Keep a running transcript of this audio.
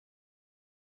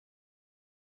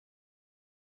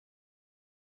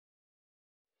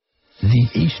The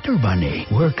Easter Bunny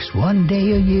works one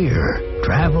day a year,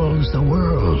 travels the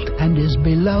world, and is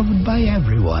beloved by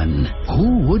everyone.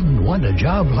 Who wouldn't want a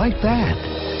job like that?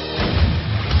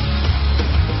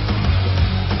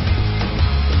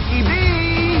 E.B.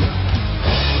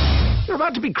 You're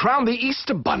about to be crowned the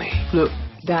Easter Bunny. Look,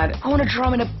 Dad, I want to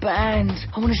drum in a band.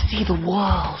 I want to see the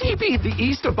world. E.B., the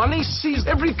Easter Bunny sees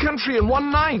every country in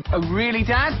one night. Oh, really,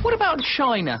 Dad? What about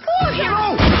China?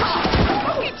 Hero!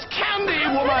 It's candy,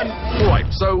 woman! All right,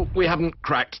 so we haven't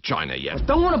cracked China yet.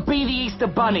 Don't want to be the Easter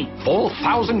Bunny.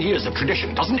 4,000 years of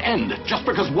tradition doesn't end just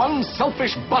because one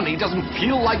selfish bunny doesn't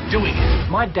feel like doing it.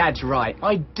 My dad's right.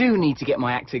 I do need to get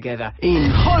my act together.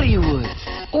 In Hollywood.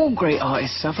 All great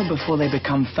artists suffer before they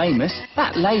become famous.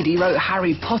 That lady wrote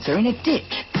Harry Potter in a ditch.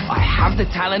 I have the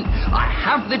talent, I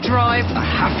have the drive, I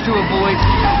have to avoid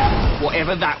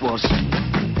whatever that was.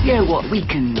 You know what? We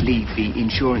can leave the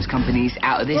insurance companies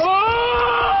out of this.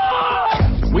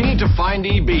 We need to find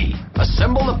E.B.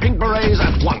 Assemble the Pink Berets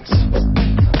at once.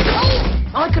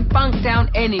 I could bunk down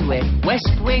anywhere.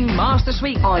 West Wing, Master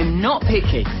Suite. I'm not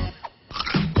picky.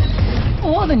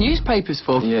 What are the newspapers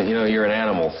for? Yeah, you know, you're an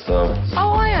animal, so...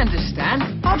 Oh, I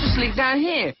understand. I'll just sleep down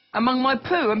here, among my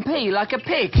poo and pee like a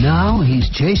pig. Now he's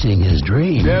chasing his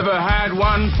dream. Never had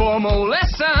one formal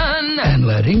lesson. And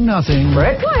letting nothing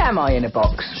Why am I in a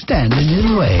box? stand in his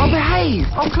way. I'll behave.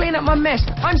 I'll clean up my mess.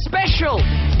 I'm special.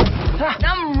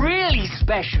 I'm really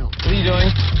special. What are you doing?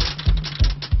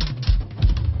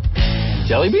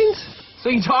 Jelly beans? So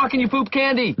you talk and you poop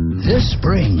candy. This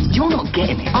spring, You're not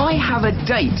getting it. I have a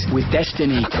date with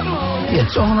destiny.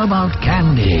 it's all about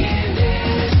candy.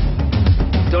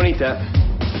 Don't eat that.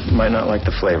 You might not like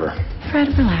the flavor. Fred,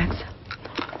 relax.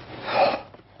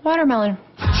 Watermelon.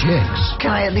 Chicks Can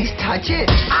I at least touch it?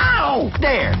 Ow!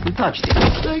 There, we touched it.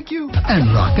 Thank you. and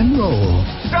rock and roll.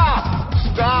 Stop!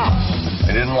 Stop!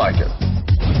 I didn't like it.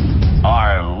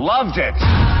 I loved it.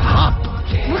 Hop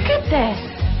Look at this.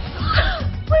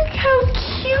 Look how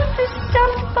cute this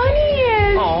stuffed bunny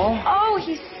is. Aw. Oh,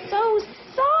 he's so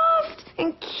soft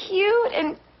and cute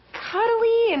and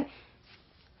cuddly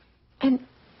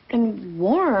and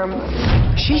warm.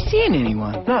 Is she seeing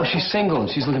anyone? No, she's single and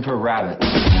she's looking for a rabbit.